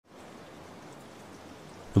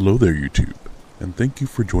Hello there YouTube, and thank you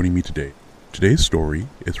for joining me today. Today's story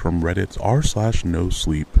is from Reddit's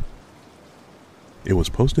r/NoSleep. It was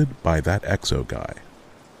posted by that EXO guy.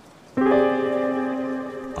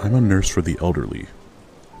 I'm a nurse for the elderly.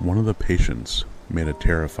 One of the patients made a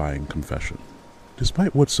terrifying confession.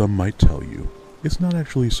 Despite what some might tell you, it's not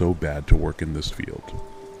actually so bad to work in this field.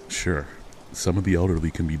 Sure, some of the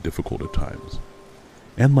elderly can be difficult at times.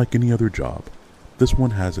 And like any other job, this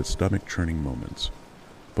one has its stomach-churning moments.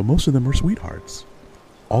 But most of them are sweethearts.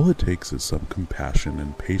 All it takes is some compassion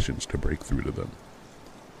and patience to break through to them.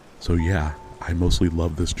 So yeah, I mostly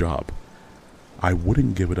love this job. I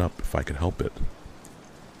wouldn't give it up if I could help it.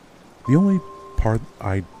 The only part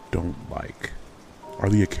I don't like are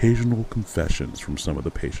the occasional confessions from some of the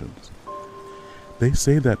patients. They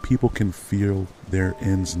say that people can feel their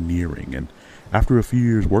ends nearing, and after a few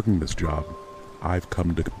years working this job, I've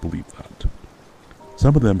come to believe that.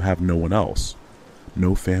 Some of them have no one else.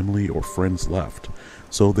 No family or friends left,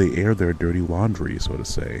 so they air their dirty laundry, so to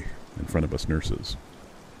say, in front of us nurses.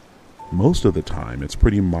 Most of the time, it's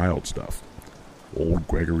pretty mild stuff. Old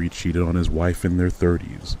Gregory cheated on his wife in their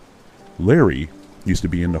 30s. Larry used to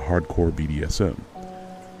be into hardcore BDSM.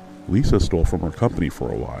 Lisa stole from her company for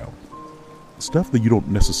a while. Stuff that you don't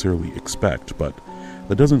necessarily expect, but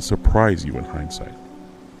that doesn't surprise you in hindsight.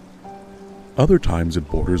 Other times it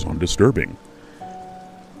borders on disturbing.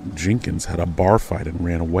 Jenkins had a bar fight and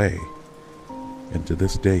ran away, and to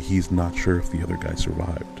this day he's not sure if the other guy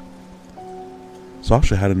survived.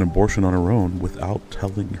 Sasha had an abortion on her own without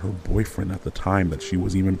telling her boyfriend at the time that she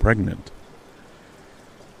was even pregnant.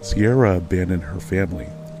 Sierra abandoned her family,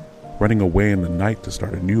 running away in the night to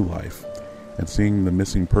start a new life, and seeing the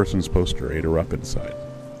missing persons poster ate her up inside.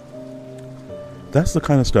 That's the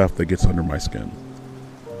kind of stuff that gets under my skin,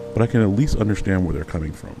 but I can at least understand where they're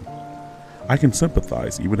coming from. I can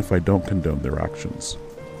sympathize even if I don't condone their actions.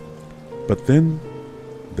 But then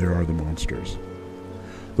there are the monsters.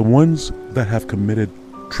 The ones that have committed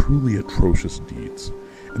truly atrocious deeds,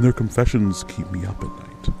 and their confessions keep me up at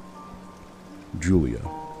night. Julia,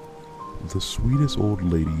 the sweetest old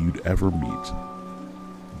lady you'd ever meet,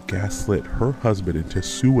 gaslit her husband into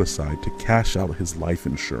suicide to cash out his life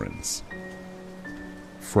insurance.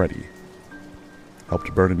 Freddie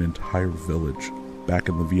helped burn an entire village back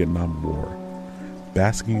in the Vietnam War,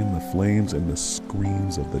 basking in the flames and the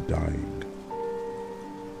screams of the dying.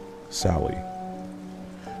 Sally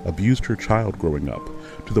abused her child growing up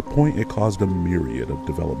to the point it caused a myriad of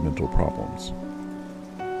developmental problems.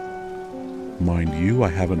 Mind you, I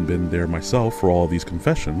haven't been there myself for all of these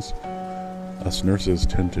confessions. Us nurses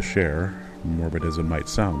tend to share, morbid as it might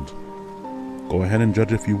sound. Go ahead and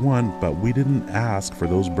judge if you want, but we didn't ask for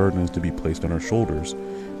those burdens to be placed on our shoulders,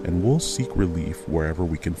 and we'll seek relief wherever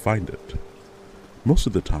we can find it. Most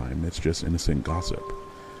of the time, it's just innocent gossip.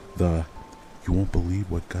 The, "you won't believe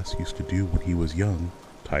what Gus used to do when he was young"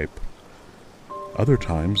 type. Other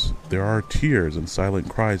times, there are tears and silent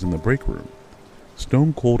cries in the break room.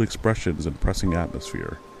 Stone-cold expressions and pressing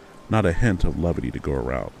atmosphere. Not a hint of levity to go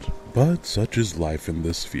around. But such is life in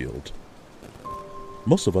this field.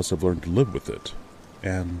 Most of us have learned to live with it,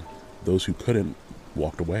 and those who couldn't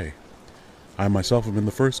walked away. I myself am in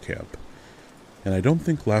the first camp, and I don't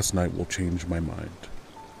think last night will change my mind.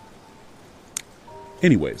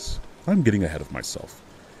 Anyways, I'm getting ahead of myself.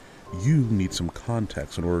 You need some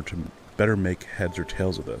context in order to better make heads or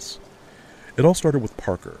tails of this. It all started with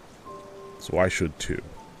Parker, so I should too.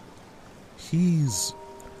 He's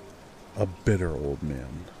a bitter old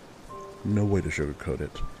man. No way to sugarcoat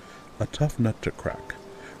it. A tough nut to crack.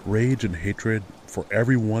 Rage and hatred for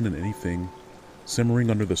everyone and anything simmering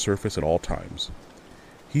under the surface at all times.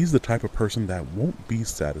 He's the type of person that won't be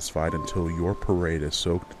satisfied until your parade is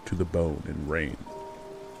soaked to the bone in rain.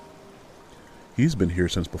 He's been here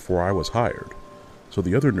since before I was hired, so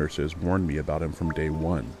the other nurses warned me about him from day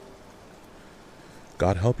one.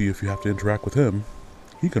 God help you if you have to interact with him.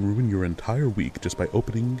 He can ruin your entire week just by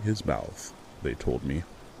opening his mouth, they told me.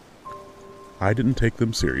 I didn't take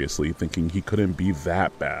them seriously, thinking he couldn't be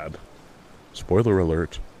that bad. Spoiler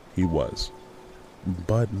alert, he was.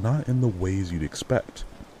 But not in the ways you'd expect.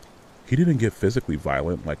 He didn't get physically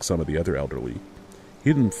violent like some of the other elderly.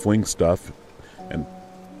 He didn't fling stuff and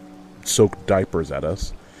soak diapers at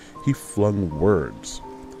us. He flung words.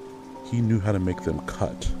 He knew how to make them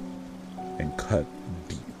cut, and cut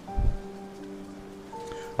deep.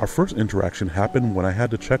 Our first interaction happened when I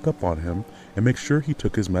had to check up on him and make sure he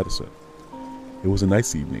took his medicine. It was a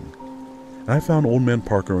nice evening, and I found Old Man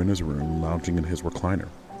Parker in his room, lounging in his recliner.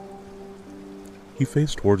 He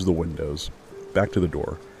faced towards the windows, back to the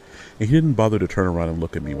door, and he didn't bother to turn around and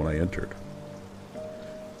look at me when I entered.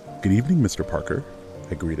 "Good evening, Mr. Parker.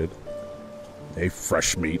 I greeted. "Hey,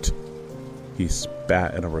 fresh meat." He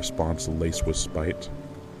spat in a response laced with spite.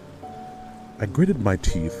 I gritted my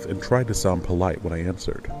teeth and tried to sound polite when I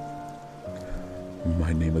answered.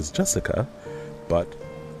 "My name is Jessica, but—"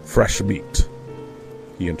 "Fresh meat,"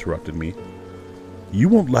 he interrupted me. "You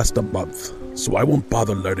won't last a month, so I won't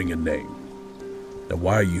bother learning your name. Now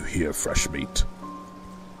why are you here, fresh meat?"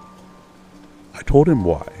 I told him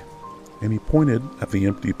why, and he pointed at the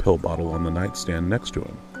empty pill bottle on the nightstand next to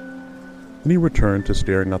him. Then he returned to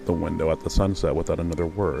staring out the window at the sunset without another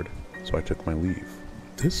word, so I took my leave.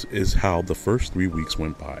 This is how the first 3 weeks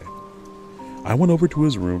went by. I went over to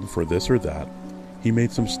his room for this or that. He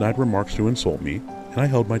made some snide remarks to insult me, and I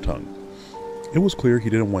held my tongue. It was clear he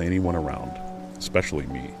didn't want anyone around, especially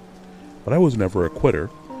me. But I was never a quitter,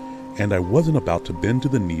 and I wasn't about to bend to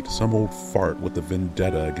the knee to some old fart with a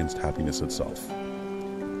vendetta against happiness itself.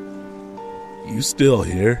 "You still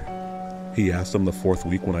here?" he asked on the 4th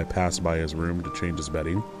week when I passed by his room to change his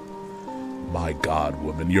bedding. "My God,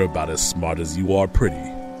 woman, you're about as smart as you are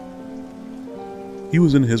pretty." He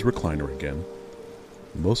was in his recliner again.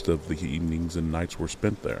 Most of the evenings and nights were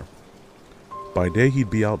spent there. By day he'd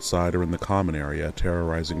be outside or in the common area,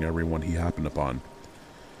 terrorizing everyone he happened upon.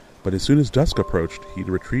 But as soon as dusk approached, he'd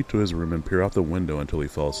retreat to his room and peer out the window until he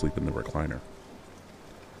fell asleep in the recliner.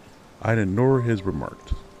 I'd ignore his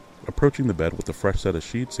remarks, approaching the bed with a fresh set of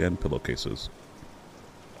sheets and pillowcases.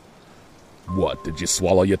 "What, did you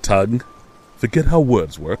swallow your tongue? Forget how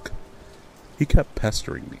words work." He kept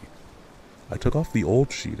pestering me. I took off the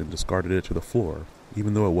old sheet and discarded it to the floor,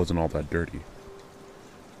 even though it wasn't all that dirty.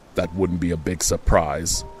 "That wouldn't be a big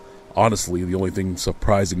surprise. Honestly, the only thing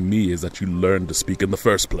surprising me is that you learned to speak in the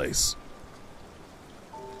first place."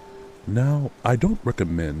 Now, I don't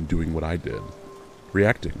recommend doing what I did,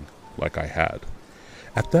 reacting like I had.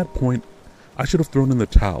 At that point, I should have thrown in the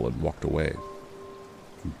towel and walked away.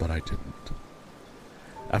 But I didn't.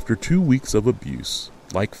 After 2 weeks of abuse,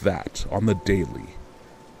 like that, on the daily,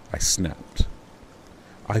 I snapped.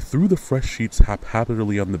 I threw the fresh sheets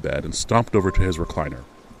haphazardly on the bed and stomped over to his recliner.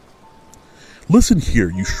 "Listen here,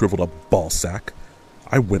 you shriveled up ballsack."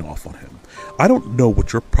 I went off on him. "I don't know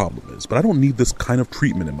what your problem is, but I don't need this kind of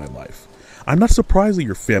treatment in my life. I'm not surprised that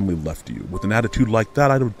your family left you. With an attitude like that,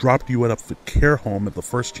 I'd have dropped you at a care home at the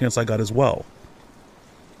first chance I got as well."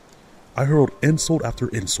 I hurled insult after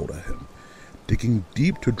insult at him, digging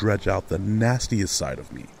deep to dredge out the nastiest side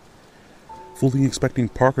of me, fully expecting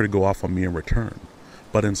Parker to go off on me in return.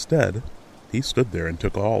 But instead, he stood there and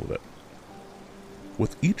took all of it.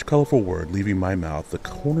 With each colorful word leaving my mouth, the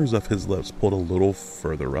corners of his lips pulled a little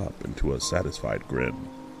further up into a satisfied grin.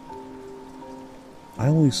 I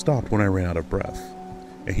only stopped when I ran out of breath,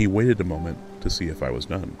 and he waited a moment to see if I was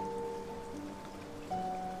done.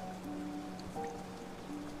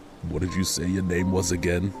 "What did you say your name was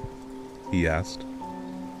again?" he asked.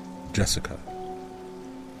 "Jessica."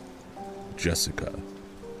 "Jessica,"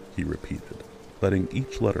 he repeated, letting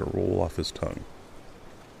each letter roll off his tongue.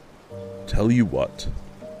 "Tell you what,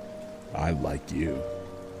 I like you."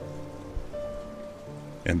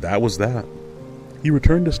 And that was that. He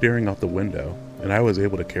returned to staring out the window, and I was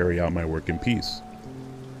able to carry out my work in peace.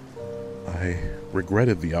 I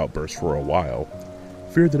regretted the outburst for a while,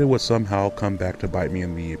 feared that it would somehow come back to bite me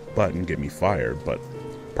in the butt and get me fired, but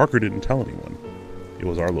Parker didn't tell anyone. It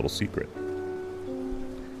was our little secret.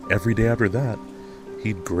 Every day after that,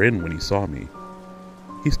 he'd grin when he saw me.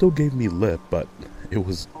 He still gave me lip, but it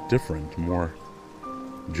was different, more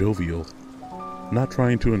jovial, not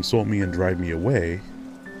trying to insult me and drive me away,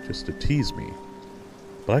 just to tease me.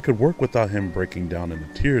 But I could work without him breaking down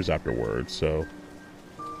into tears afterwards, so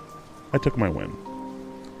I took my win.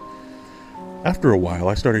 After a while,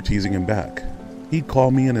 I started teasing him back. He'd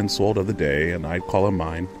call me an insult of the day, and I'd call him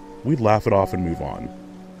mine. We'd laugh it off and move on.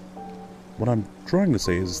 What I'm trying to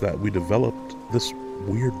say is that we developed this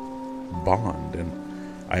weird bond, and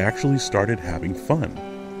I actually started having fun.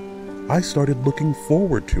 I started looking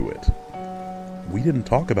forward to it. We didn't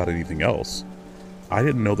talk about anything else. I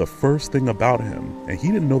didn't know the first thing about him, and he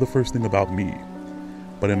didn't know the first thing about me.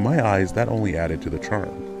 But in my eyes, that only added to the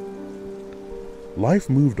charm. Life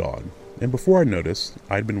moved on, and before I noticed,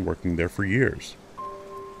 I'd been working there for years.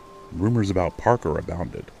 Rumors about Parker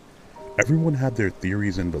abounded. Everyone had their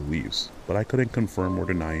theories and beliefs, but I couldn't confirm or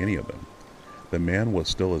deny any of them. The man was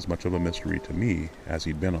still as much of a mystery to me as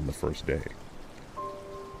he'd been on the first day.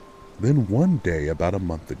 Then one day, about a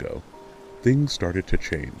month ago, things started to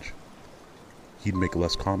change. He'd make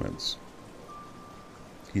less comments.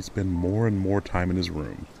 He'd spend more and more time in his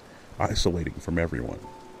room, isolating from everyone.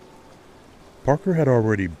 Parker had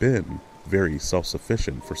already been very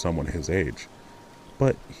self-sufficient for someone his age,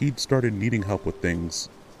 but he'd started needing help with things,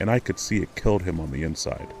 and I could see it killed him on the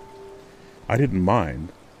inside. I didn't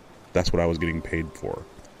mind, that's what I was getting paid for,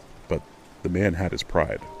 but the man had his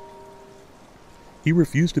pride. He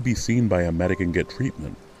refused to be seen by a medic and get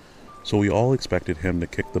treatment, so we all expected him to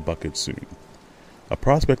kick the bucket soon. A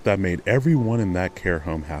prospect that made everyone in that care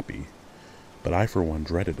home happy, but I for one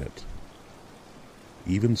dreaded it.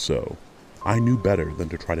 Even so, I knew better than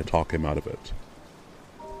to try to talk him out of it.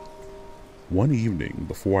 One evening,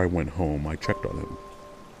 before I went home, I checked on him.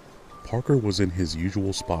 Parker was in his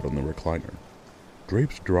usual spot on the recliner,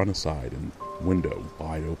 drapes drawn aside and window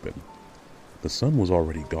wide open. The sun was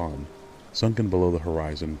already gone, sunken below the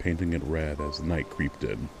horizon, painting it red as night creeped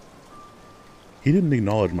in. He didn't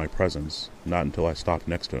acknowledge my presence, not until I stopped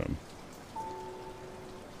next to him.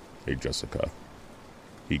 "Hey, Jessica,"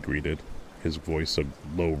 he greeted, his voice a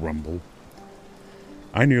low rumble.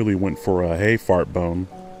 I nearly went for a "hey, fart bone,"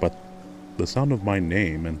 but the sound of my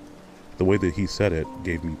name and the way that he said it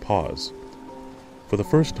gave me pause. For the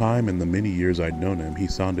first time in the many years I'd known him, he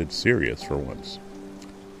sounded serious for once.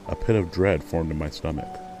 A pit of dread formed in my stomach.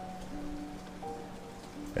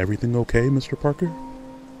 "Everything okay, Mr. Parker?"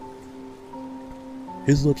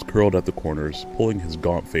 His lips curled at the corners, pulling his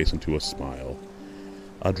gaunt face into a smile.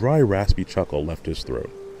 A dry, raspy chuckle left his throat,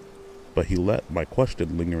 but he let my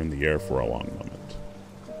question linger in the air for a long moment.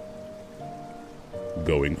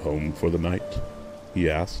 "Going home for the night?" he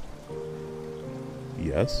asked.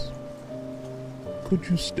 "Yes." "Could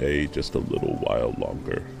you stay just a little while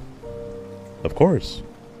longer?" "Of course."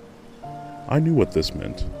 I knew what this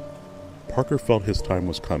meant. Parker felt his time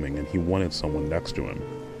was coming and he wanted someone next to him.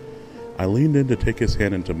 I leaned in to take his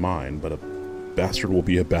hand into mine, but a bastard will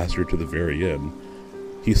be a bastard to the very end.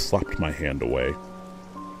 He slapped my hand away.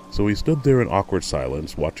 So we stood there in awkward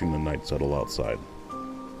silence, watching the night settle outside.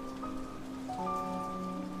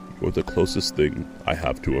 "You're the closest thing I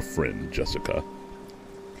have to a friend, Jessica,"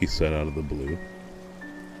 he said out of the blue.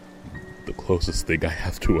 "The closest thing I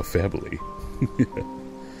have to a family."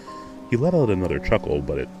 He let out another chuckle,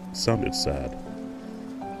 but it sounded sad.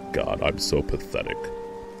 "God, I'm so pathetic."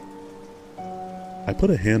 I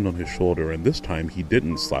put a hand on his shoulder, and this time he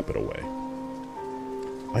didn't slap it away.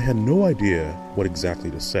 I had no idea what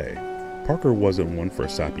exactly to say. Parker wasn't one for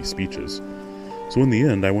sappy speeches, so in the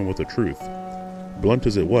end I went with the truth. Blunt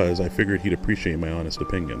as it was, I figured he'd appreciate my honest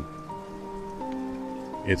opinion.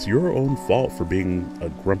 "It's your own fault for being a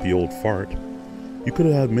grumpy old fart. You could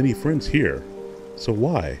have had many friends here, so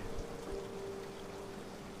why?"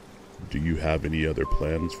 "Do you have any other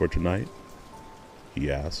plans for tonight?"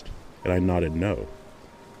 he asked, and I nodded no.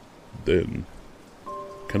 "Then,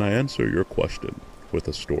 can I answer your question with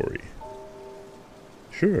a story?"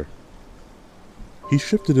 "Sure." He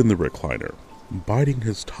shifted in the recliner, biding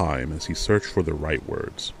his time as he searched for the right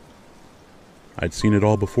words. I'd seen it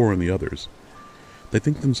all before in the others. They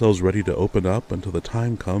think themselves ready to open up until the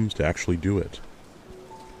time comes to actually do it.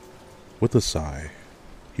 With a sigh,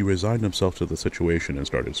 he resigned himself to the situation and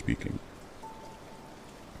started speaking.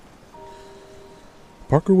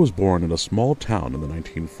 Parker was born in a small town in the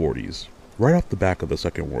 1940s, right off the back of the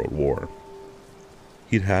Second World War.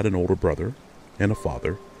 He'd had an older brother and a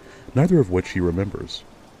father, neither of which he remembers.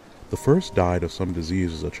 The first died of some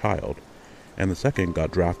disease as a child, and the second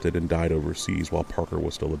got drafted and died overseas while Parker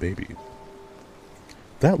was still a baby.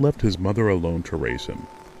 That left his mother alone to raise him,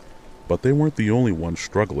 but they weren't the only ones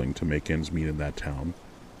struggling to make ends meet in that town.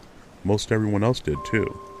 Most everyone else did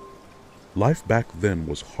too. Life back then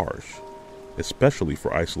was harsh, especially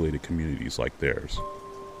for isolated communities like theirs.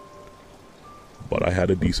 "But I had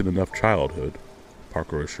a decent enough childhood,"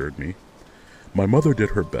 Parker assured me. "My mother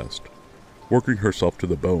did her best, working herself to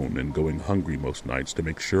the bone and going hungry most nights to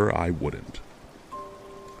make sure I wouldn't."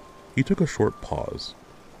 He took a short pause,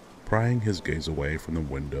 prying his gaze away from the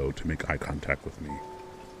window to make eye contact with me.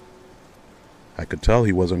 I could tell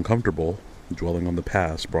he was uncomfortable. Dwelling on the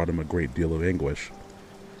past brought him a great deal of anguish.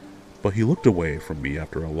 But he looked away from me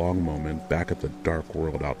after a long moment back at the dark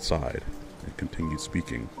world outside and continued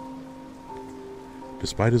speaking.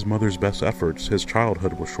 Despite his mother's best efforts, his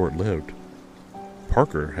childhood was short-lived.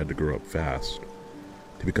 Parker had to grow up fast,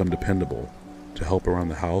 to become dependable, to help around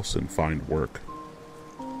the house and find work.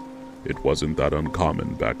 It wasn't that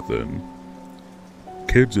uncommon back then.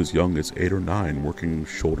 Kids as young as 8 or 9 working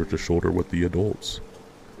shoulder to shoulder with the adults.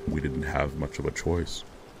 We didn't have much of a choice.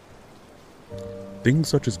 Things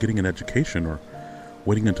such as getting an education or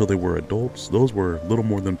waiting until they were adults, those were little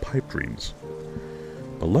more than pipe dreams.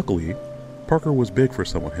 But luckily, Parker was big for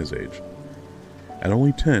someone his age. At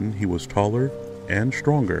only 10, he was taller and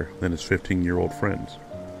stronger than his 15-year-old friends.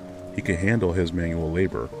 He could handle his manual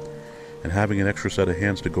labor, and having an extra set of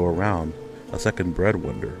hands to go around A second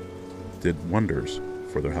breadwinner did wonders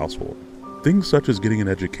for their household. Things such as getting an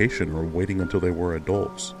education or waiting until they were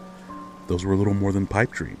adults, those were little more than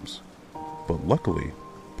pipe dreams. But luckily,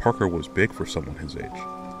 Parker was big for someone his age.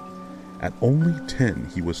 At only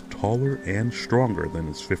 10, he was taller and stronger than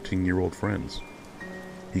his 15-year-old friends.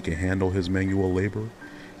 He could handle his manual labor,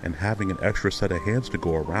 and having an extra set of hands to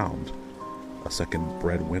go around, a second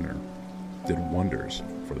breadwinner, did wonders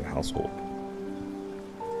for their household.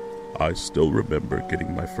 "I still remember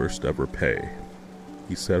getting my first ever pay,"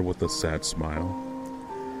 he said with a sad smile.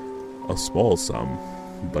 "A small sum,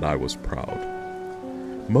 but I was proud.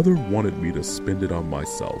 Mother wanted me to spend it on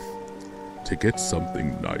myself, to get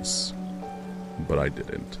something nice. But I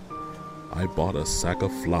didn't. I bought a sack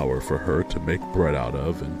of flour for her to make bread out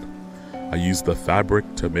of, and I used the fabric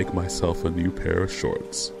to make myself a new pair of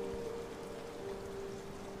shorts."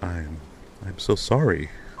 I'm so sorry,"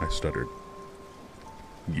 I stuttered.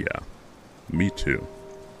 "Yeah, me too."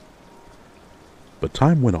 But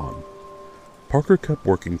time went on. Parker kept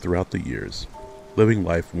working throughout the years, living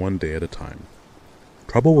life one day at a time.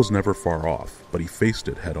 Trouble was never far off, but he faced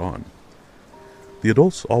it head on. The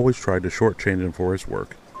adults always tried to shortchange him for his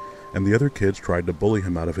work, and the other kids tried to bully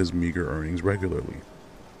him out of his meager earnings regularly.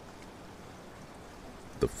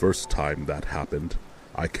 "The first time that happened,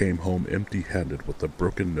 I came home empty-handed with a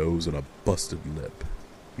broken nose and a busted lip,"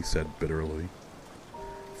 he said bitterly.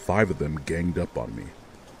 5 of them ganged up on me.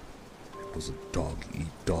 It was a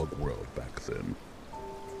dog-eat-dog world back then.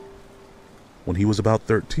 When he was about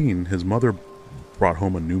 13, his mother brought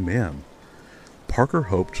home a new man. Parker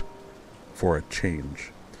hoped for a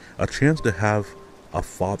change, a chance to have a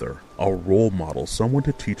father, a role model, someone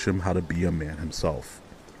to teach him how to be a man himself.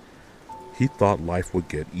 He thought life would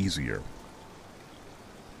get easier.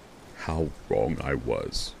 "How wrong I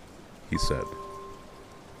was," he said.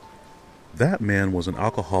 That man was an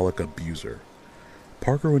alcoholic abuser.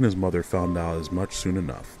 Parker and his mother found out as much soon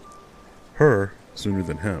enough. Her sooner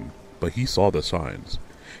than him, but he saw the signs.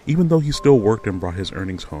 Even though he still worked and brought his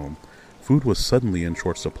earnings home, food was suddenly in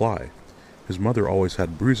short supply. His mother always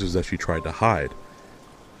had bruises that she tried to hide,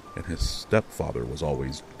 and his stepfather was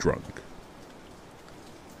always drunk.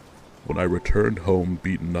 When I returned home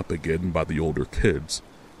beaten up again by the older kids,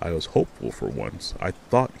 I was hopeful for once. I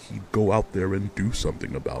thought he'd go out there and do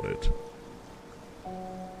something about it.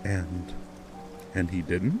 And he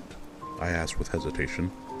didn't?" I asked with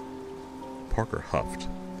hesitation. Parker huffed.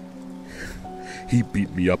 "He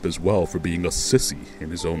beat me up as well for being a sissy, in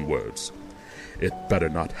his own words. It better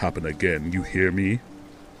not happen again, you hear me?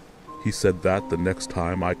 He said that the next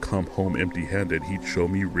time I come home empty-handed, he'd show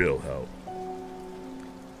me real hell."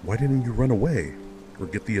 "Why didn't you run away, or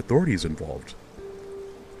get the authorities involved?"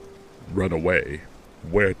 "Run away?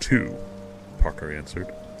 Where to?" Parker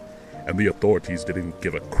answered. "And the authorities didn't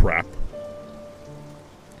give a crap."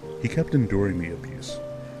 He kept enduring the abuse,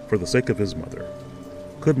 for the sake of his mother.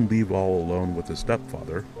 Couldn't leave all alone with his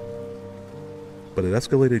stepfather. But it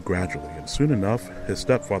escalated gradually, and soon enough, his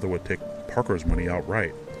stepfather would take Parker's money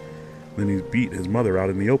outright. Then he'd beat his mother out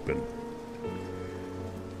in the open.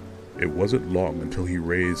 "It wasn't long until he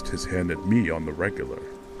raised his hand at me on the regular,"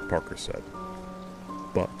 Parker said.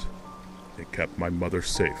 "But it kept my mother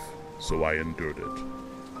safe, so I endured it.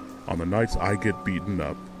 On the nights I get beaten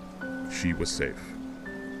up, she was safe."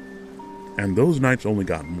 And those nights only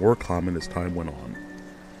got more common as time went on.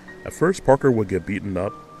 At first, Parker would get beaten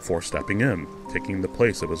up for stepping in, taking the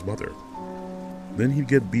place of his mother. Then he'd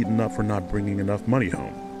get beaten up for not bringing enough money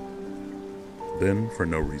home. Then for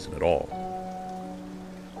no reason at all.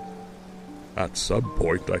 "At some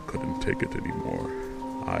point, I couldn't take it anymore.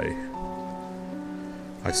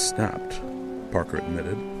 I snapped," Parker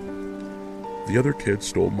admitted. "The other kids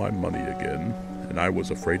stole my money again, and I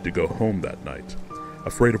was afraid to go home that night,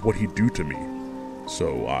 afraid of what he'd do to me.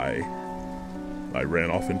 So I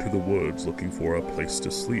ran off into the woods looking for a place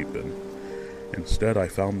to sleep, and instead I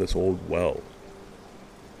found this old well."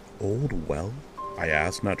 "Old well?" I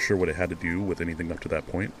asked, not sure what it had to do with anything up to that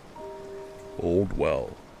point. "Old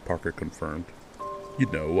well," Parker confirmed. "You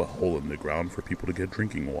know, a hole in the ground for people to get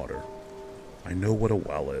drinking water." "I know what a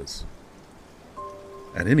well is."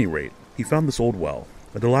 At any rate, he found this old well,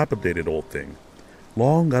 a dilapidated old thing,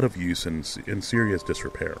 long out of use and in serious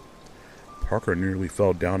disrepair. Parker nearly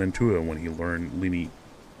fell down into it when he learned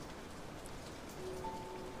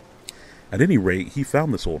At any rate, he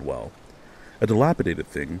found this old well, a dilapidated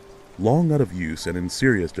thing, long out of use and in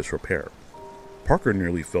serious disrepair. Parker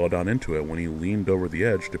nearly fell down into it when he leaned over the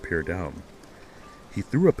edge to peer down. He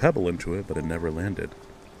threw a pebble into it, but it never landed.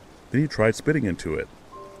 Then he tried spitting into it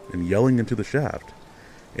and yelling into the shaft.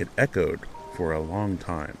 It echoed for a long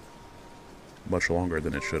time, much longer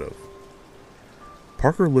than it should have.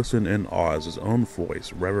 Parker listened in awe as his own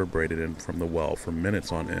voice reverberated in from the well for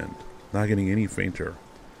minutes on end, not getting any fainter.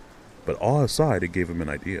 But awe aside, it gave him an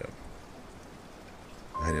idea.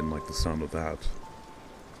 I didn't like the sound of that.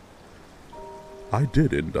 I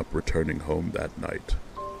did end up returning home that night,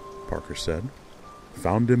 Parker said.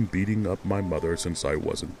 Found him beating up my mother since I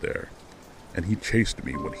wasn't there, and he chased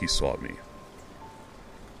me when he saw me.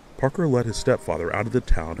 Parker led his stepfather out of the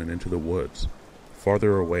town and into the woods,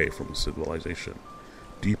 farther away from civilization,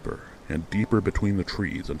 deeper and deeper between the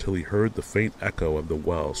trees until he heard the faint echo of the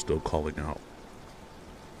well still calling out.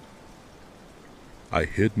 I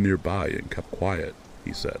hid nearby and kept quiet,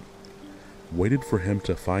 he said. Waited for him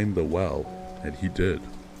to find the well, and he did.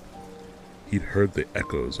 He'd heard the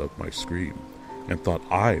echoes of my scream, and thought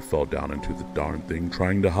I fell down into the darn thing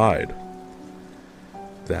trying to hide.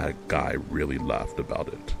 That guy really laughed about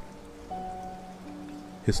it.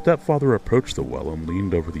 His stepfather approached the well and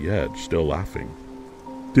leaned over the edge, still laughing.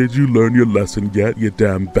 Did you learn your lesson yet, you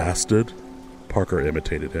damn bastard? Parker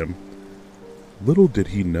imitated him. Little did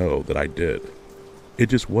he know that I did. It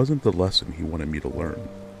just wasn't the lesson he wanted me to learn.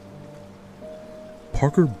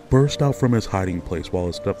 Parker burst out from his hiding place while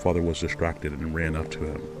his stepfather was distracted and ran up to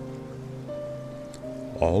him.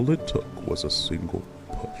 All it took was a single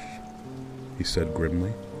push, he said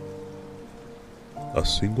grimly. A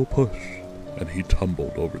single push, and he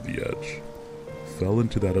tumbled over the edge, fell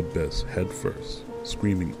into that abyss head first,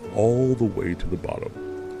 screaming all the way to the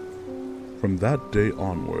bottom. From that day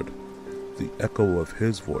onward, the echo of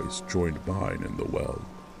his voice joined mine in the well.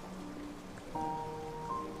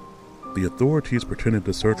 The authorities pretended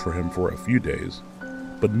to search for him for a few days,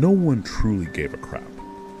 but no one truly gave a crap.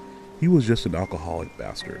 He was just an alcoholic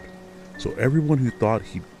bastard, so everyone who thought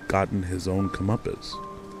he'd gotten his own comeuppance,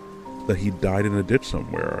 that he died in a ditch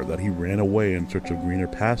somewhere, or that he ran away in search of greener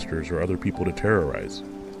pastures or other people to terrorize.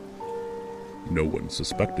 No one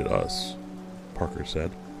suspected us, Parker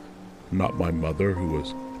said. Not my mother, who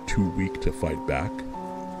was too weak to fight back,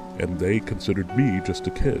 and they considered me just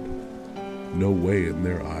a kid. No way in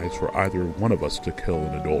their eyes for either one of us to kill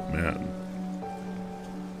an adult man.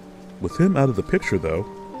 With him out of the picture, though,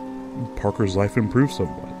 Parker's life improved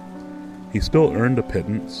somewhat. He still earned a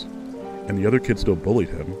pittance, and the other kids still bullied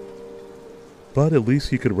him, but at least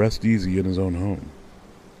he could rest easy in his own home.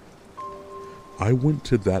 I went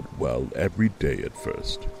to that well every day at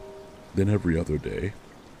first, then every other day,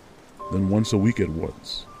 then once a week at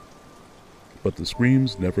once. But the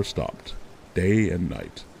screams never stopped, day and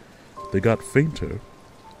night. They got fainter,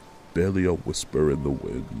 barely a whisper in the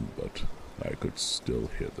wind, but I could still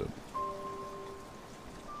hear them.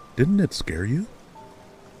 Didn't it scare you?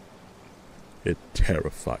 It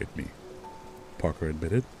terrified me, Parker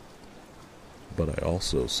admitted. But I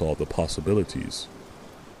also saw the possibilities.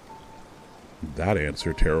 That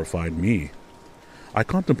answer terrified me. I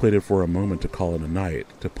contemplated for a moment to call it a night,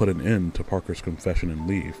 to put an end to Parker's confession and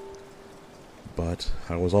leave. But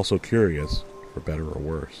I was also curious, for better or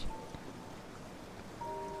worse.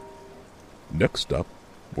 Next up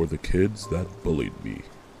were the kids that bullied me,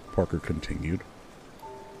 Parker continued.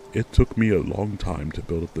 It took me a long time to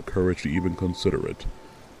build up the courage to even consider it,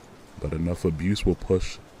 but enough abuse will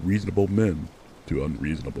push reasonable men to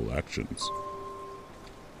unreasonable actions.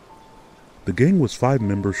 The gang was 5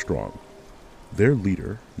 members strong. Their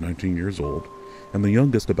leader, 19 years old, and the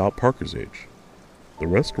youngest about Parker's age. The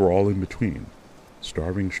rest were all in between.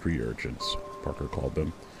 Starving street urchins, Parker called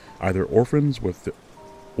them, either orphans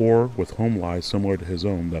or with home lives similar to his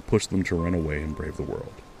own that pushed them to run away and brave the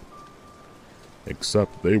world.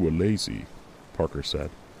 Except they were lazy, Parker said.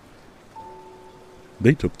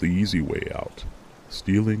 They took the easy way out,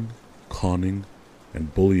 stealing, conning,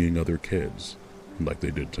 and bullying other kids, like they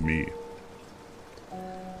did to me.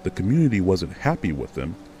 The community wasn't happy with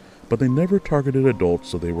them, but they never targeted adults,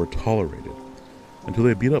 so they were tolerated, until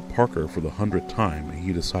they beat up Parker for the 100th time and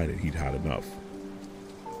he decided he'd had enough.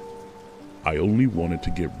 I only wanted to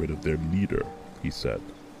get rid of their leader, he said.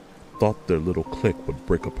 Thought their little clique would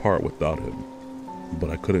break apart without him, but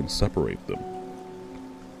I couldn't separate them.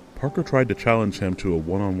 Parker tried to challenge him to a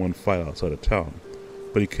one-on-one fight outside of town,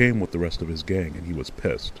 but he came with the rest of his gang and he was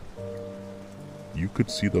pissed. You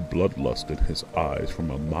could see the bloodlust in his eyes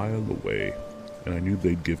from a mile away, and I knew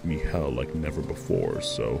they'd give me hell like never before,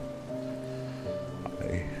 so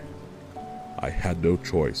I had no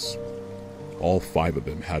choice. All 5 of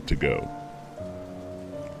them had to go.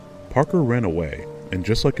 Parker ran away, and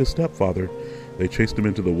just like his stepfather, they chased him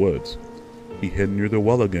into the woods. He hid near the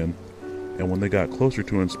well again, and when they got closer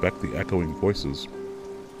to inspect the echoing voices,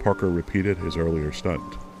 Parker repeated his earlier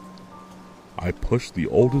stunt. I pushed the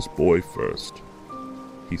oldest boy first,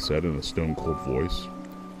 he said in a stone-cold voice.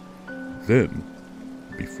 Then,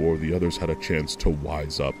 Before the others had a chance to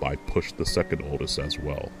wise up, I pushed the second oldest as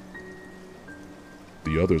well.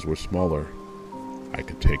 The others were smaller. I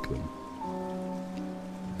could take them.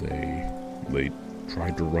 They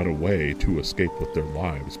tried to run away to escape with their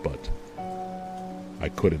lives, but I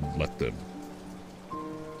couldn't let them.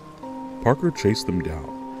 Parker chased them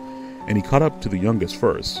down, and he caught up to the youngest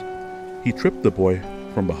first. He tripped the boy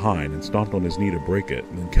from behind and stomped on his knee to break it,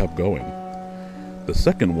 and then kept going. The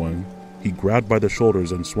second one, he grabbed by the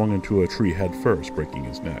shoulders and swung into a tree head first, breaking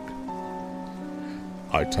his neck.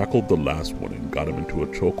 I tackled the last one and got him into a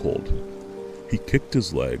chokehold. He kicked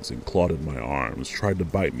his legs and clawed at my arms, tried to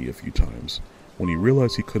bite me a few times. When he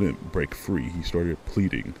realized he couldn't break free, he started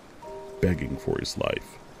pleading, begging for his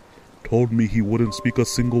life. Told me he wouldn't speak a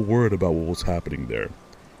single word about what was happening there.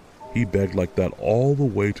 He begged like that all the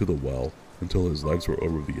way to the well until his legs were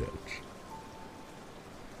over the edge.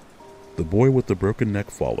 The boy with the broken neck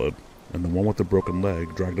followed, and the one with the broken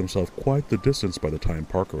leg dragged himself quite the distance by the time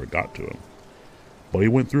Parker had got to him. But he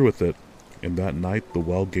went through with it, and that night the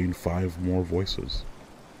well gained 5 more voices.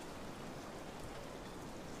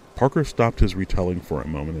 Parker stopped his retelling for a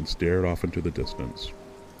moment and stared off into the distance.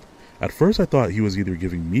 At first I thought he was either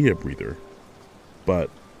giving me a breather, but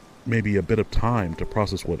maybe a bit of time to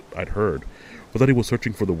process what I'd heard, or that he was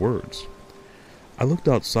searching for the words. I looked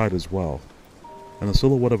outside as well, and the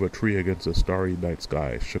silhouette of a tree against a starry night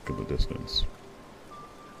sky shook in the distance.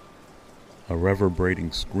 A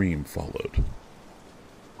reverberating scream followed.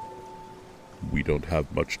 "We don't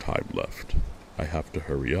have much time left. I have to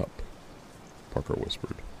hurry up," Parker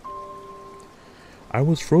whispered. I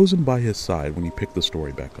was frozen by his side when he picked the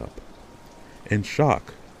story back up. In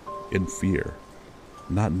shock, in fear,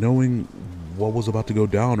 not knowing what was about to go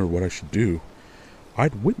down or what I should do.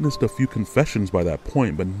 I'd witnessed a few confessions by that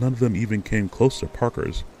point, but none of them even came close to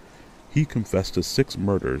Parker's. He confessed to 6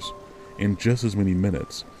 murders in just as many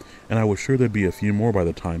minutes, and I was sure there'd be a few more by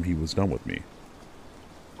the time he was done with me.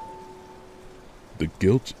 "The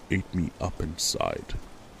guilt ate me up inside,"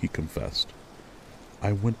 he confessed.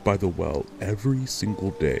 "I went by the well every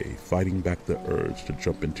single day, fighting back the urge to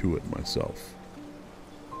jump into it myself."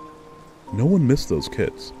 No one missed those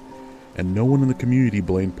kids, and no one in the community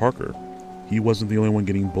blamed Parker. He wasn't the only one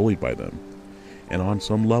getting bullied by them, and on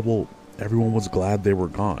some level, everyone was glad they were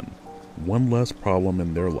gone. One less problem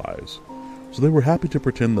in their lives, so they were happy to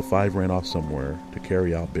pretend the 5 ran off somewhere to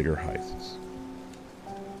carry out bigger heists.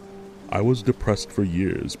 I was depressed for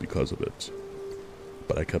years because of it,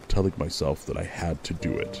 but I kept telling myself that I had to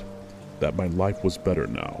do it, that my life was better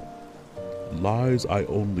now. Lies I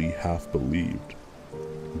only half believed,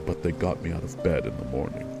 but they got me out of bed in the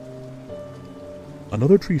morning.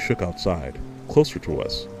 Another tree shook outside, closer to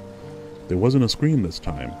us. There wasn't a scream this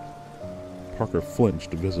time. Parker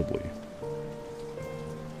flinched visibly.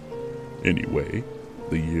 Anyway,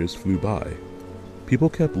 the years flew by. People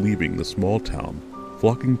kept leaving the small town,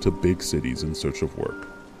 flocking to big cities in search of work.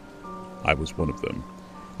 I was one of them.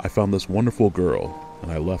 I found this wonderful girl, and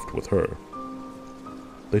I left with her.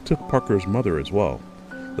 They took Parker's mother as well.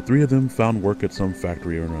 The 3 of them found work at some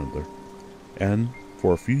factory or another, and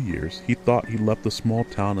for a few years he thought he left the small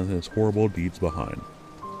town and his horrible deeds behind.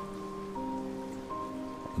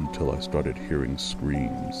 Until I started hearing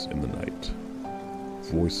screams in the night.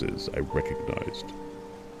 Voices I recognized.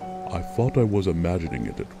 I thought I was imagining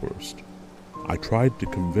it at first. I tried to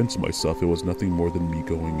convince myself it was nothing more than me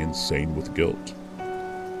going insane with guilt.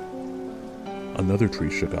 Another tree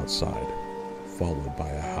shook outside, followed by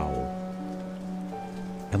a howl.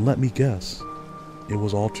 And let me guess, it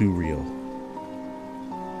was all too real.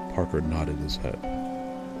 Parker nodded his head.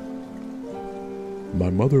 My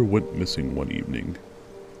mother went missing one evening,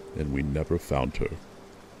 and we never found her.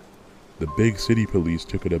 The big city police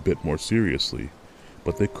took it a bit more seriously,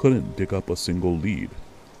 but they couldn't dig up a single lead.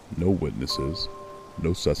 No witnesses,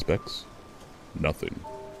 no suspects, nothing.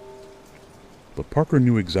 But Parker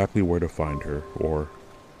knew exactly where to find her, or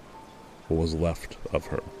what was left of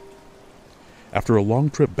her. After a long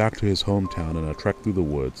trip back to his hometown and a trek through the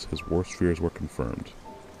woods, his worst fears were confirmed.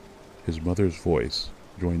 His mother's voice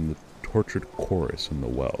joined the tortured chorus in the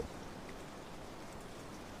well.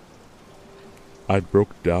 I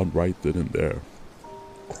broke down right then and there,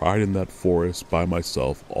 cried in that forest by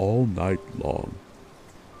myself all night long.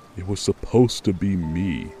 It was supposed to be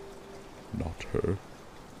me, not her.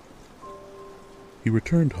 He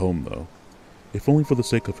returned home though, if only for the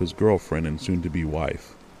sake of his girlfriend and soon-to-be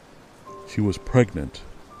wife. She was pregnant,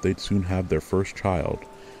 they'd soon have their first child,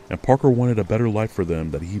 and Parker wanted a better life for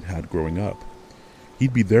them than he'd had growing up.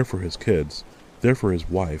 He'd be there for his kids, there for his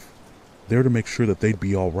wife, there to make sure that they'd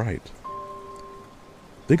be all right.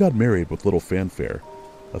 They got married with little fanfare,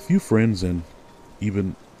 a few friends and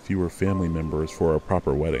even fewer family members for a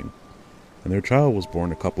proper wedding, and their child was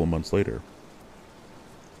born a couple of months later.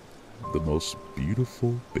 The most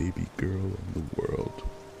beautiful baby girl in the world,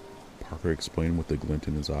 Parker explained with a glint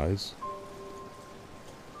in his eyes.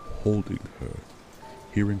 Holding her,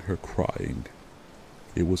 hearing her crying,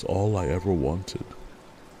 it was all I ever wanted.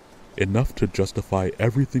 Enough to justify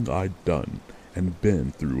everything I'd done and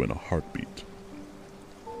been through in a heartbeat.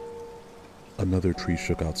 Another tree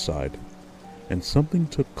shook outside, and something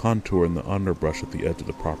took contour in the underbrush at the edge of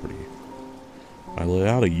the property. I let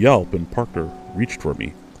out a yelp and Parker reached for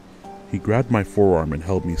me. He grabbed my forearm and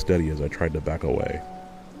held me steady as I tried to back away.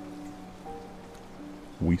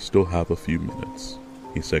 We still have a few minutes,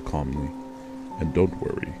 he said calmly, and don't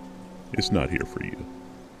worry, it's not here for you.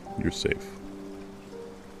 You're safe.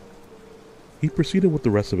 He proceeded with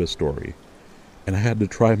the rest of his story, and I had to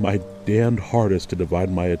try my damned hardest to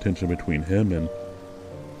divide my attention between him and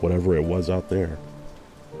whatever it was out there.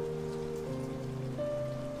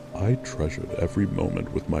 I treasured every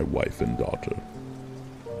moment with my wife and daughter,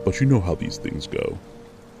 but you know how these things go.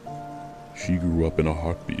 She grew up in a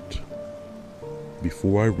heartbeat.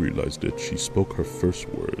 Before I realized it, she spoke her first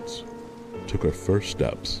words, took her first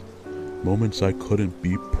steps, moments I couldn't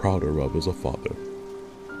be prouder of as a father.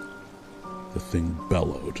 The thing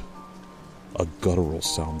bellowed, a guttural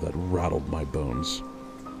sound that rattled my bones.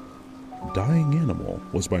 Dying animal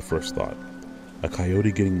was my first thought. A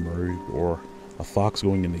coyote getting murdered or a fox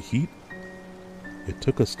going into heat? It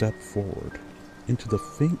took a step forward, into the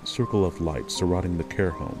faint circle of light surrounding the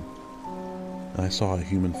care home. I saw a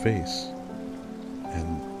human face,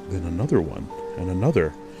 and then another one, and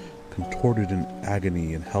another, contorted in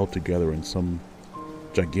agony and held together in some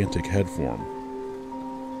gigantic head form.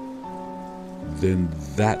 Then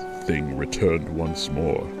that thing returned once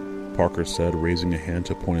more, Parker said, raising a hand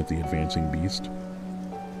to point at the advancing beast.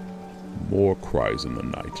 More cries in the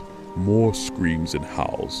night, more screams and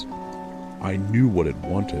howls. I knew what it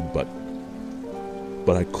wanted, but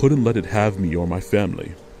I couldn't let it have me or my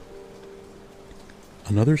family.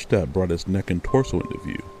 Another step brought its neck and torso into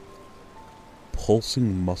view.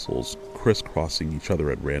 Pulsing muscles crisscrossing each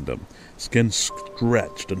other at random, skin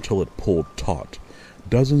stretched until it pulled taut,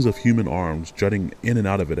 dozens of human arms jutting in and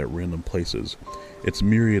out of it at random places, its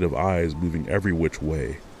myriad of eyes moving every which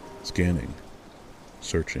way, scanning,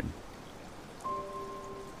 searching.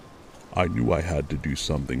 I knew I had to do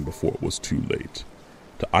something before it was too late,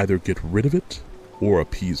 to either get rid of it or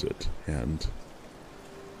appease it, and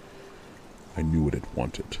I knew what it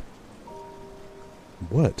wanted.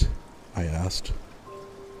 What? I asked,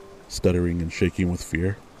 stuttering and shaking with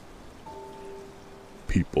fear.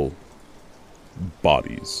 People.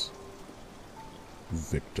 Bodies.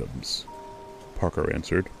 Victims, Parker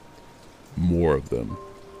answered. More of them.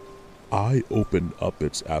 I opened up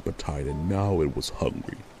its appetite and now it was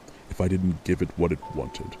hungry. If I didn't give it what it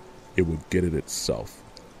wanted, it would get it itself.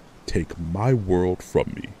 Take my world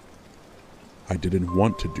from me. I didn't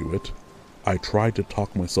want to do it. I tried to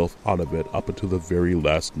talk myself out of it up until the very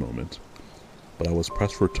last moment, but I was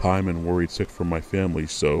pressed for time and worried sick for my family,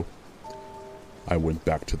 so I went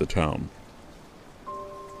back to the town.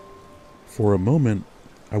 For a moment,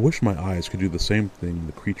 I wished my eyes could do the same thing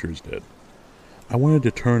the creatures did. I wanted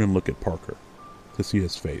to turn and look at Parker, to see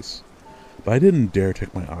his face, but I didn't dare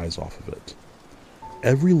take my eyes off of it.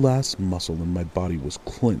 Every last muscle in my body was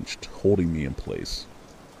clenched, holding me in place.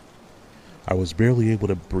 I was barely able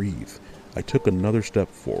to breathe. I took another step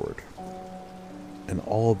forward, and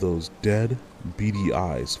all those dead, beady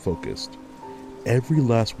eyes focused, every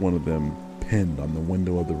last one of them pinned on the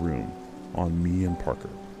window of the room, on me and Parker.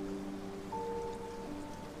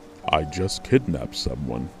 I just kidnapped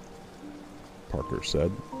someone, Parker said,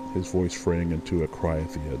 his voice fraying into a cry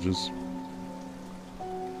at the edges.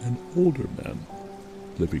 An older man,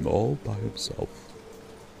 living all by himself.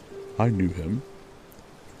 I knew him.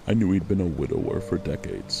 I knew he'd been a widower for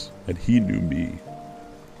decades, and he knew me.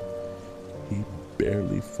 He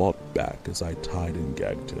barely fought back as I tied and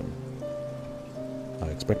gagged him. I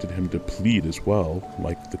expected him to plead as well,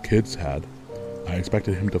 like the kids had. I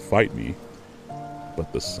expected him to fight me,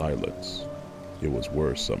 but the silence, it was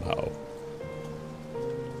worse somehow.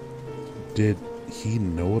 Did he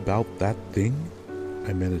know about that thing?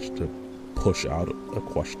 I managed to push out a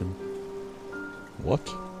question. What?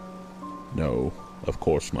 No, of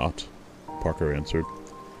course not, Parker answered.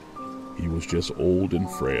 He was just old and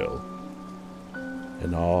frail.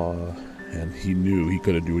 And he knew he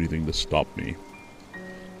couldn't do anything to stop me.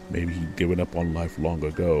 Maybe he'd given up on life long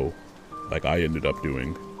ago, like I ended up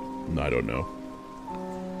doing. I don't know.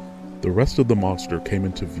 The rest of the monster came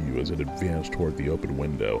into view as it advanced toward the open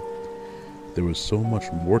window. There was so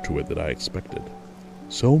much more to it than I expected.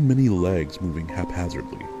 So many legs moving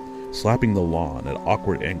haphazardly, slapping the lawn at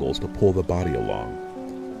awkward angles to pull the body along.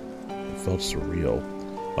 It felt surreal,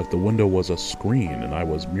 like the window was a screen and I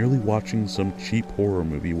was merely watching some cheap horror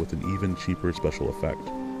movie with an even cheaper special effect.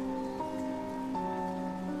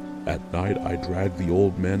 At night, I dragged the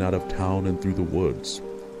old man out of town and through the woods.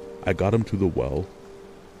 I got him to the well,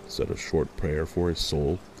 said a short prayer for his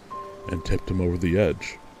soul, and tipped him over the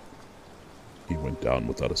edge. He went down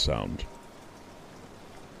without a sound.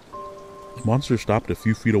 The monster stopped a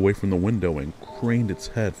few feet away from the window and craned its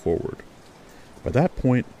head forward. By that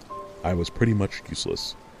point, I was pretty much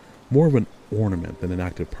useless, more of an ornament than an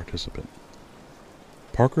active participant.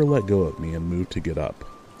 Parker let go of me and moved to get up,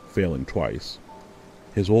 failing twice.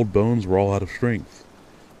 His old bones were all out of strength,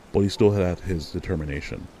 but he still had his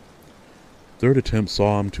determination. Third attempt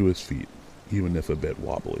saw him to his feet, even if a bit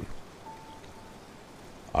wobbly.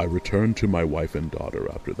 I returned to my wife and daughter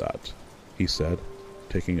after that, he said,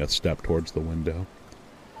 taking a step towards the window.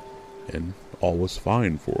 And all was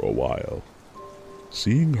fine for a while.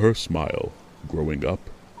 Seeing her smile, growing up,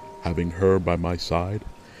 having her by my side,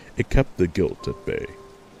 it kept the guilt at bay.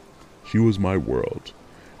 She was my world,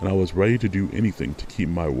 and I was ready to do anything to keep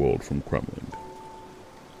my world from crumbling.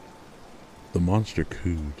 The monster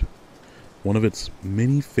cooed. One of its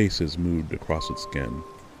many faces moved across its skin,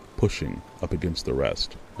 pushing up against the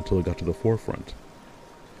rest until it got to the forefront.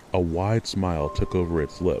 A wide smile took over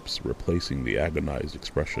its lips, replacing the agonized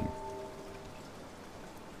expression.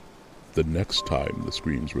 The next time the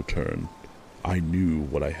screams returned, I knew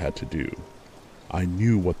what I had to do. I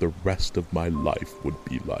knew what the rest of my life would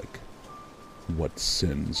be like. What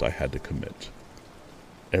sins I had to commit.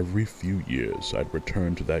 Every few years I'd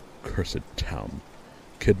return to that cursed town,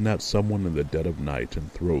 kidnap someone in the dead of night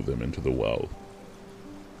and throw them into the well.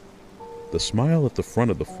 The smile at the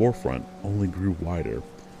front of the forefront only grew wider,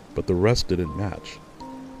 but the rest didn't match.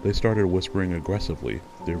 They started whispering aggressively,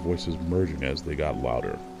 their voices merging as they got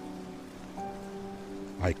louder.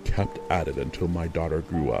 I kept at it until my daughter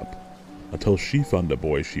grew up, until she found a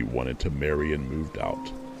boy she wanted to marry and moved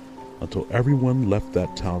out, until everyone left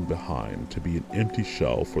that town behind to be an empty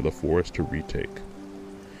shell for the forest to retake.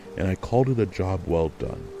 And I called it a job well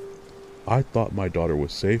done. I thought my daughter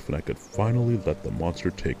was safe and I could finally let the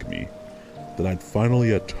monster take me, that I'd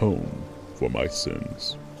finally atone for my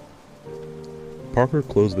sins. Parker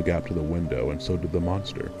closed the gap to the window, and so did the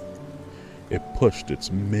monster. It pushed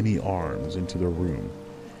its many arms into the room,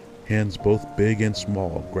 hands both big and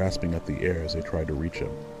small grasping at the air as they tried to reach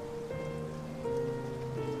him.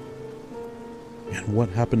 And what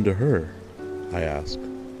happened to her? I asked.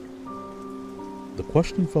 The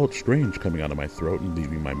question felt strange coming out of my throat and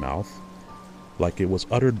leaving my mouth, like it was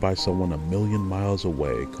uttered by someone a million miles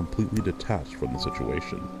away, completely detached from the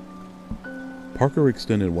situation. Parker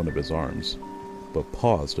extended one of his arms, but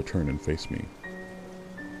paused to turn and face me.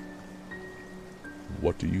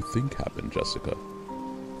 What do you think happened, Jessica?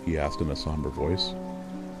 He asked in a somber voice.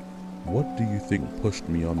 What do you think pushed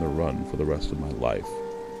me on the run for the rest of my life?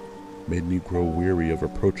 Made me grow weary of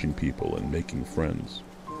approaching people and making friends?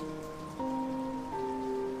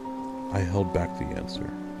 I held back the answer,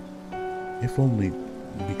 if only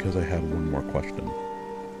because I had one more question.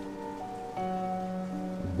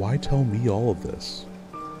 Why tell me all of this?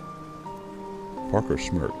 Parker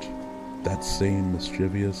smirked, that same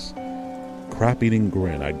mischievous, crap-eating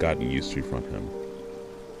grin I'd gotten used to from him.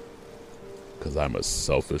 "'Cause I'm a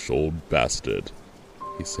selfish old bastard,"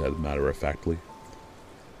 he said matter-of-factly.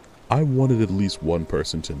 "I wanted at least one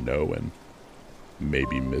person to know and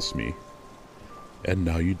maybe miss me. And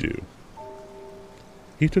now you do."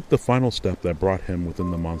 He took the final step that brought him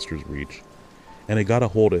within the monster's reach, and it got a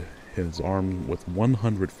hold of his arm with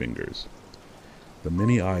 100 fingers. The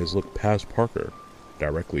many eyes looked past Parker,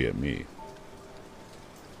 directly at me.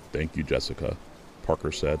 "Thank you, Jessica,"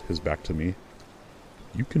 Parker said, his back to me.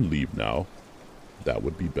 "You can leave now. That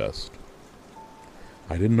would be best."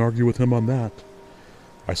 I didn't argue with him on that.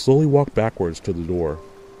 I slowly walked backwards to the door.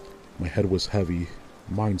 My head was heavy,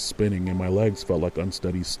 mind spinning, and my legs felt like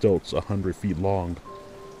unsteady stilts 100 feet long.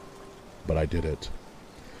 But I did it.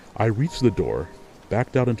 I reached the door,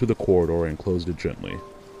 backed out into the corridor, and closed it gently.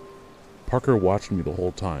 Parker watched me the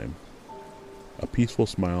whole time, a peaceful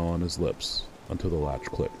smile on his lips, until the latch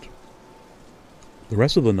clicked. The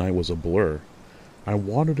rest of the night was a blur. I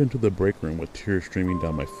wandered into the break room with tears streaming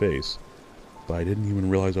down my face, but I didn't even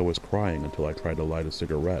realize I was crying until I tried to light a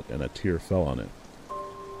cigarette and a tear fell on it.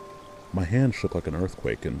 My hand shook like an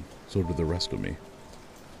earthquake, and so did the rest of me.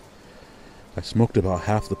 I smoked about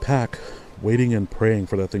half the pack, waiting and praying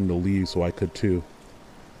for that thing to leave so I could too.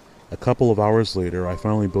 A couple of hours later, I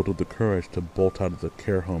finally built up the courage to bolt out of the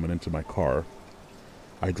care home and into my car.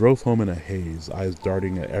 I drove home in a haze, eyes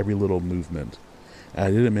darting at every little movement, and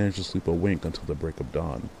I didn't manage to sleep a wink until the break of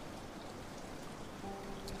dawn.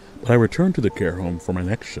 But I returned to the care home for my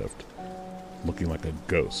next shift, looking like a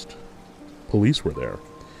ghost. Police were there,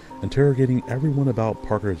 interrogating everyone about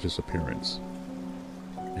Parker's disappearance.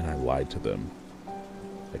 And I lied to them.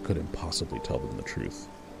 I couldn't possibly tell them the truth.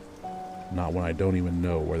 Not when I don't even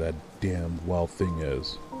know where that damn well thing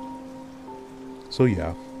is. So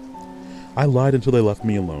yeah, I lied until they left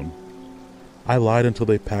me alone. I lied until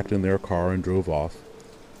they packed in their car and drove off.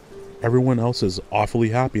 Everyone else is awfully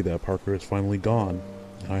happy that Parker is finally gone,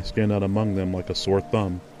 and I stand out among them like a sore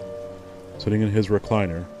thumb, sitting in his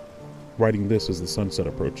recliner, writing this as the sunset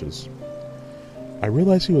approaches. I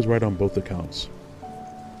realize he was right on both accounts.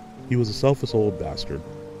 He was a selfish old bastard,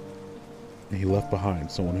 and he left behind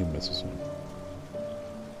someone who misses him.